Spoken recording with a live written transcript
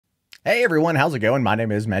Hey everyone, how's it going? My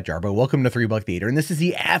name is Matt Jarbo. Welcome to 3 Buck Theater, and this is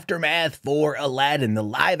the aftermath for Aladdin, the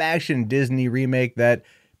live-action Disney remake that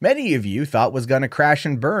many of you thought was going to crash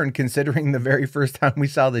and burn, considering the very first time we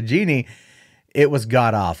saw the Genie, it was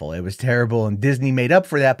god-awful. It was terrible, and Disney made up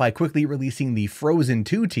for that by quickly releasing the Frozen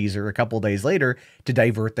 2 teaser a couple days later to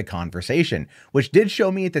divert the conversation, which did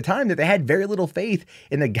show me at the time that they had very little faith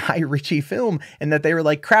in the Guy Ritchie film, and that they were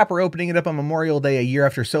like, crap, we're opening it up on Memorial Day a year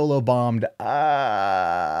after Solo bombed. Oh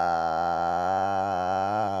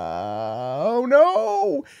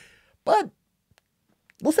no! But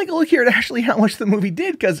let's take a look here at actually how much the movie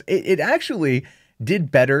did, because it actually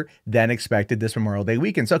did better than expected this Memorial Day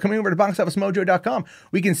weekend. So coming over to boxofficemojo.com,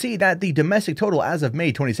 we can see that the domestic total as of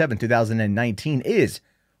May 27, 2019 is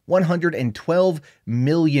 $112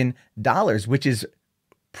 million, which is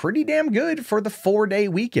pretty damn good for the 4-day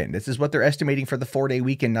weekend. This is what they're estimating for the 4-day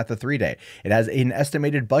weekend, not the 3-day. It has an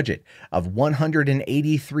estimated budget of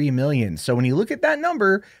 $183 million. So when you look at that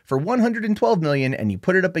number for $112 million and you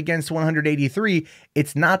put it up against $183,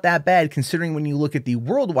 it's not that bad considering when you look at the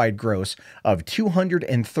worldwide gross of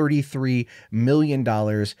 $233 million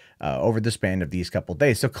over the span of these couple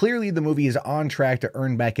days. So clearly the movie is on track to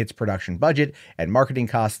earn back its production budget and marketing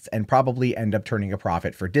costs and probably end up turning a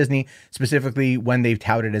profit for Disney, specifically when they've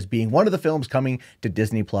touted as being one of the films coming to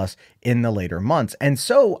Disney Plus in the later months. And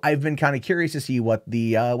so I've been kind of curious to see what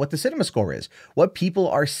the cinema score is, what people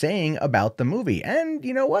are saying about the movie. And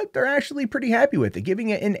you know what? They're actually pretty happy with it, giving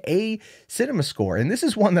it an A cinema score. And this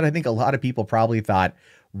is one that I think a lot of people probably thought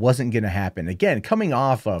wasn't going to happen. Again, coming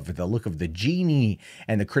off of the look of the Genie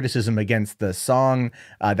and the criticism against the song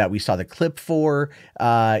that we saw the clip for,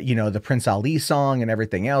 the Prince Ali song and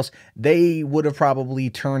everything else, they would have probably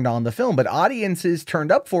turned on the film. But audiences turned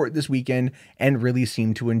up for it this weekend and really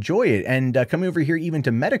seemed to enjoy it. And coming over here even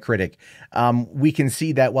to Metacritic, we can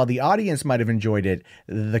see that while the audience might have enjoyed it,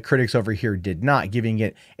 the critics over here did not, giving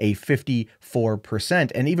it a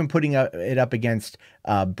 54%. And even putting it up against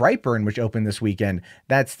Brightburn, which opened this weekend,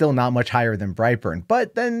 that's still not much higher than Brightburn.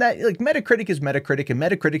 But then Metacritic is Metacritic, and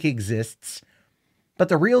Metacritic exists. But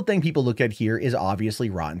the real thing people look at here is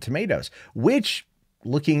obviously Rotten Tomatoes, which,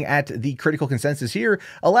 looking at the critical consensus here,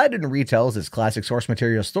 Aladdin retells its classic source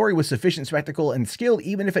material story with sufficient spectacle and skill,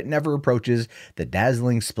 even if it never approaches the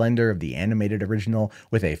dazzling splendor of the animated original,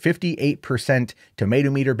 with a 58%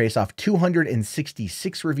 tomato meter based off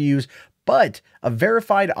 266 reviews, but a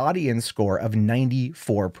verified audience score of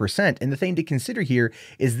 94%. And the thing to consider here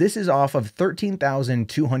is this is off of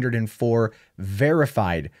 13,204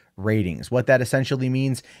 verified ratings. What that essentially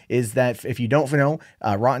means is that, if you don't know,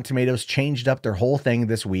 Rotten Tomatoes changed up their whole thing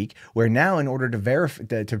this week, where now in order to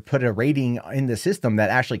verify, to put a rating in the system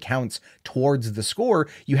that actually counts towards the score,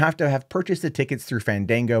 you have to have purchased the tickets through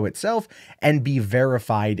Fandango itself and be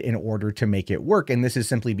verified in order to make it work. And this is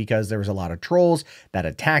simply because there was a lot of trolls that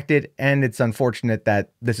attacked it, and it's unfortunate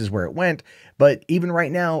that this is where it went. But even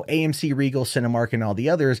right now, AMC, Regal, Cinemark, and all the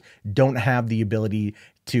others don't have the ability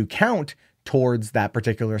to count towards that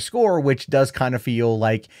particular score, which does kind of feel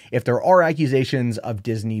like if there are accusations of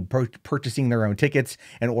Disney purchasing their own tickets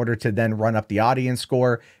in order to then run up the audience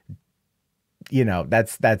score, you know,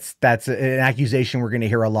 that's an accusation we're going to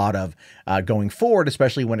hear a lot of going forward,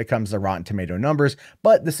 especially when it comes to Rotten Tomato numbers.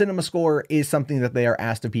 But the cinema score is something that they are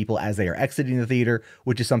asked of people as they are exiting the theater,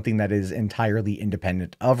 which is something that is entirely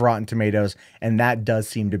independent of Rotten Tomatoes. And that does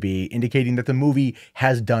seem to be indicating that the movie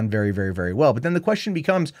has done very, very, very well. But then the question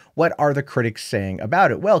becomes, what are the critics saying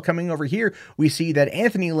about it? Well, coming over here, we see that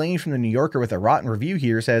Anthony Lane from the New Yorker with a rotten review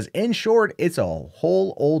here says, in short, it's a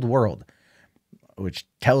whole old world, which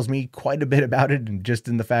tells me quite a bit about it, and just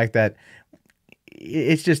in the fact that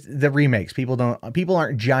it's just the remakes. People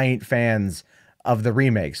aren't giant fans of the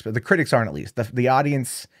remakes, but the critics aren't, at least. The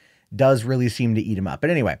audience does really seem to eat them up.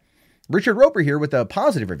 But anyway, Richard Roper here with a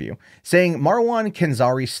positive review, saying Marwan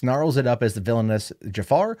Kenzari snarls it up as the villainous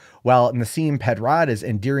Jafar, while Nasim Pedrad is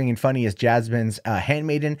endearing and funny as Jasmine's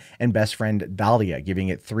handmaiden and best friend Dahlia, giving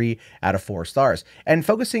it 3 out of 4 stars. And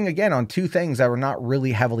focusing again on two things that were not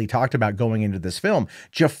really heavily talked about going into this film.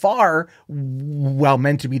 Jafar, while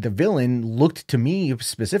meant to be the villain, looked to me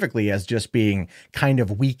specifically as just being kind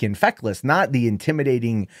of weak and feckless, not the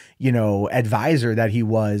intimidating, advisor that he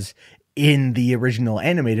was in the original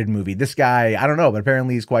animated movie. This guy, I don't know, but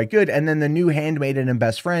apparently he's quite good. And then the new handmaiden and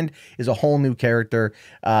best friend is a whole new character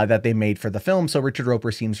that they made for the film. So Richard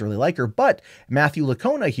Roper seems to really like her. But Matthew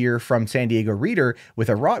Lacona here from San Diego Reader with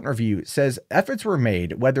a rotten review says efforts were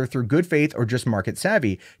made, whether through good faith or just market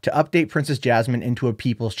savvy, to update Princess Jasmine into a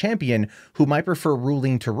people's champion who might prefer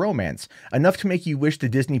ruling to romance, enough to make you wish the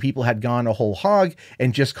Disney people had gone a whole hog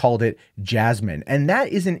and just called it Jasmine. And that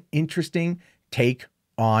is an interesting take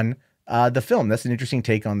on the film. That's an interesting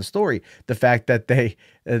take on the story. The fact that they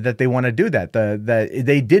want to do that.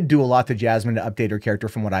 They did do a lot to Jasmine to update her character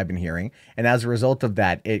from what I've been hearing. And as a result of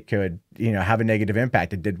that, it could, have a negative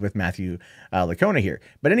impact. It did with Matthew Lacona here.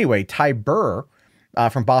 But anyway, Ty Burr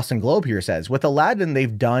from Boston Globe here says, with Aladdin,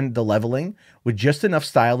 they've done the leveling with just enough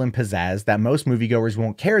style and pizzazz that most moviegoers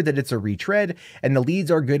won't care that it's a retread, and the leads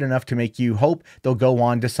are good enough to make you hope they'll go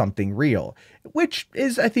on to something real, which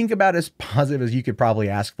is, I think, about as positive as you could probably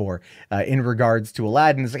ask for in regards to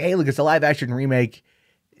Aladdin. It's like, hey, look, it's a live action remake.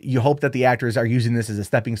 You hope that the actors are using this as a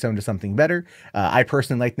stepping stone to something better. I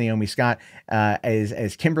personally like Naomi Scott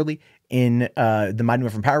as Kimberly in the Mighty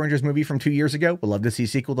Morphin Power Rangers movie from 2 years ago. We'd love to see a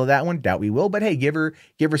sequel to that one. Doubt we will, but hey, give her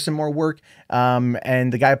some more work.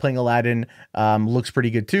 And the guy playing Aladdin looks pretty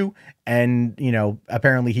good too. And,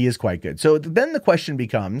 apparently he is quite good. So then the question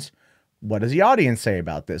becomes, what does the audience say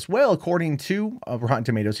about this? Well, according to Rotten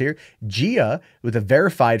Tomatoes here, Gia, with a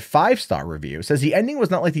verified 5-star review, says the ending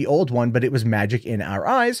was not like the old one, but it was magic in our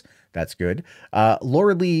eyes. That's good.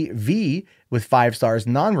 Laura Lee V, with 5 stars,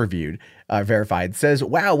 non-reviewed, verified, says,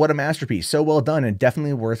 wow, what a masterpiece. So well done and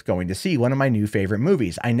definitely worth going to see. One of my new favorite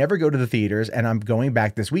movies. I never go to the theaters, and I'm going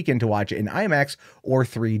back this weekend to watch it in IMAX or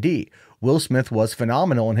 3D. Will Smith was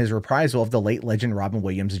phenomenal in his reprisal of the late legend Robin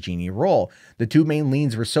Williams' Genie role. The two main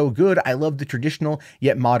leads were so good. I love the traditional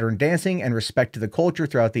yet modern dancing and respect to the culture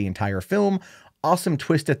throughout the entire film. Awesome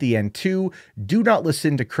twist at the end too. Do not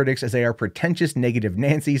listen to critics as they are pretentious negative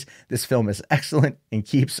Nancys. This film is excellent and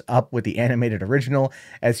keeps up with the animated original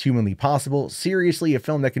as humanly possible. Seriously, a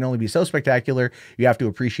film that can only be so spectacular. You have to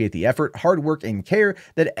appreciate the effort, hard work, and care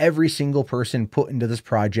that every single person put into this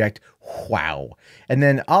project. Wow. And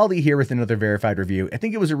then Ollie here with another verified review. I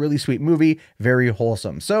think it was a really sweet movie, very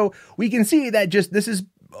wholesome. So we can see that just this is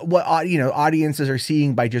what audiences are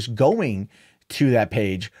seeing by just going to that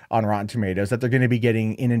page on Rotten Tomatoes, that they're going to be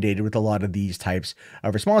getting inundated with a lot of these types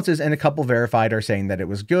of responses, and a couple verified are saying that it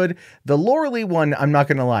was good. The Laura Lee one, I'm not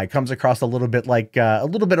going to lie, comes across a little bit like a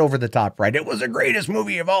little bit over the top, right? It was the greatest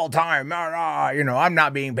movie of all time. I'm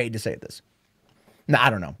not being paid to say this. No, I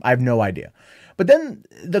don't know. I have no idea. But then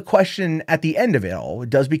the question at the end of it all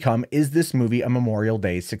does become, is this movie a Memorial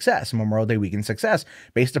Day success, a Memorial Day weekend success,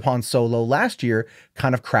 based upon Solo last year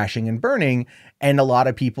kind of crashing and burning? And a lot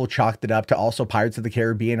of people chalked it up to also Pirates of the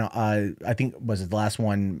Caribbean. I think, was it the last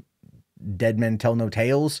one, Dead Men Tell No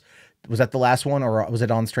Tales? Was that the last one, or was it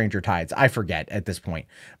On Stranger Tides? I forget at this point.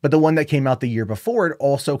 But the one that came out the year before it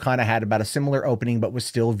also kind of had about a similar opening, but was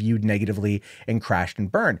still viewed negatively and crashed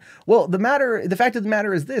and burned. Well, the fact of the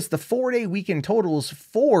matter is this: the 4-day weekend totals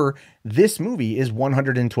for this movie is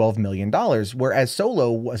 $112 million, whereas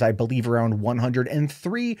Solo was, I believe, around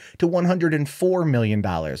 $103 to $104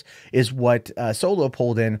 million is what Solo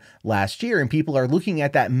pulled in last year. And people are looking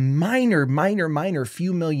at that minor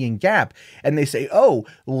few million gap, and they say, oh,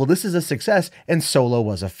 well, this is a success and Solo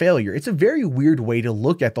was a failure. It's a very weird way to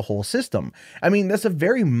look at the whole system. I mean, that's a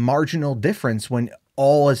very marginal difference when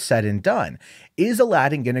all is said and done. Is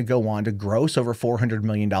Aladdin going to go on to gross over $400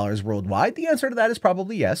 million worldwide? The answer to that is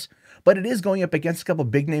probably yes, but it is going up against a couple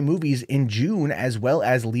big name movies in June, as well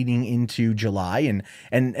as leading into July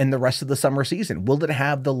and the rest of the summer season. Will it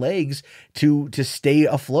have the legs to stay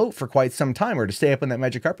afloat for quite some time, or to stay up on that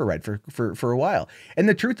magic carpet ride for a while? And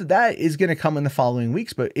the truth of that is going to come in the following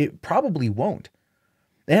weeks, but it probably won't.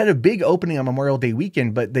 They had a big opening on Memorial Day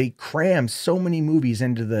weekend, but they crammed so many movies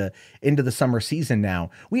into the summer season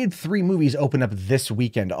now. We had 3 movies open up this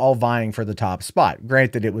weekend, all vying for the top spot.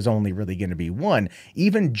 Granted, it was only really going to be one.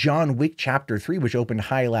 Even John Wick Chapter 3, which opened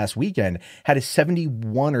high last weekend, had a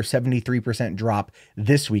 71 or 73% drop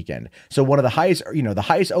this weekend. So one of the highest, the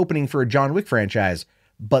highest opening for a John Wick franchise,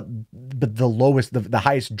 but the lowest, the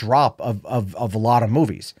highest drop of a lot of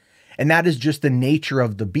movies. And that is just the nature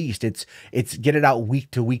of the beast. It's get it out week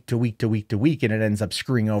to week to week to week to week, and it ends up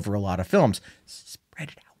screwing over a lot of films. Spread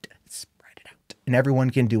it out, and everyone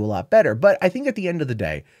can do a lot better. But I think at the end of the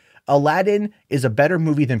day, Aladdin is a better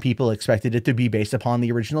movie than people expected it to be based upon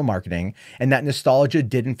the original marketing, and that nostalgia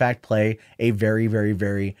did in fact play a very, very,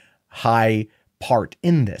 very high part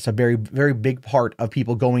in this, a very, very big part of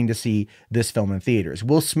people going to see this film in theaters.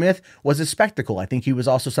 Will Smith was a spectacle. I think he was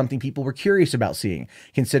also something people were curious about seeing,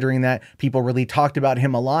 considering that people really talked about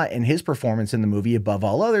him a lot and his performance in the movie above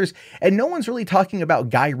all others. And no one's really talking about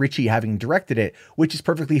Guy Ritchie having directed it, which is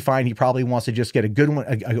perfectly fine. He probably wants to just get a good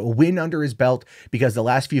one, a win under his belt, because the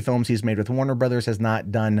last few films he's made with Warner Brothers has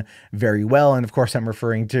not done very well. And of course, I'm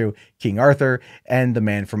referring to King Arthur and The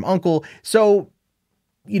Man from U.N.C.L.E. So,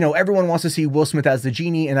 everyone wants to see Will Smith as the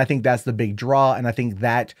genie, and I think that's the big draw. And I think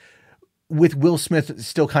that with Will Smith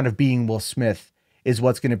still kind of being Will Smith is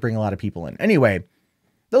what's going to bring a lot of people in. Anyway,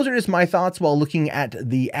 those are just my thoughts while looking at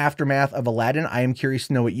the aftermath of Aladdin. I am curious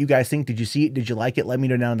to know what you guys think. Did you see it? Did you like it? Let me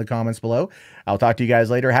know down in the comments below. I'll talk to you guys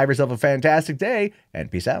later. Have yourself a fantastic day, and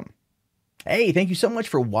peace out. Hey, thank you so much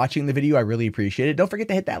for watching the video. I really appreciate it. Don't forget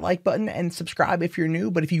to hit that like button and subscribe if you're new.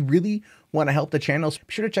 But if you really want to help the channel, be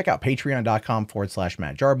sure to check out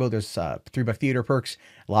patreon.com/Matt Jarbo. There's $3 theater perks.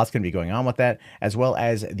 Lots going to be going on with that, as well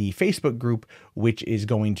as the Facebook group, which is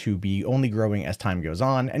going to be only growing as time goes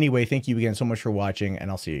on. Anyway, thank you again so much for watching, and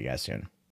I'll see you guys soon.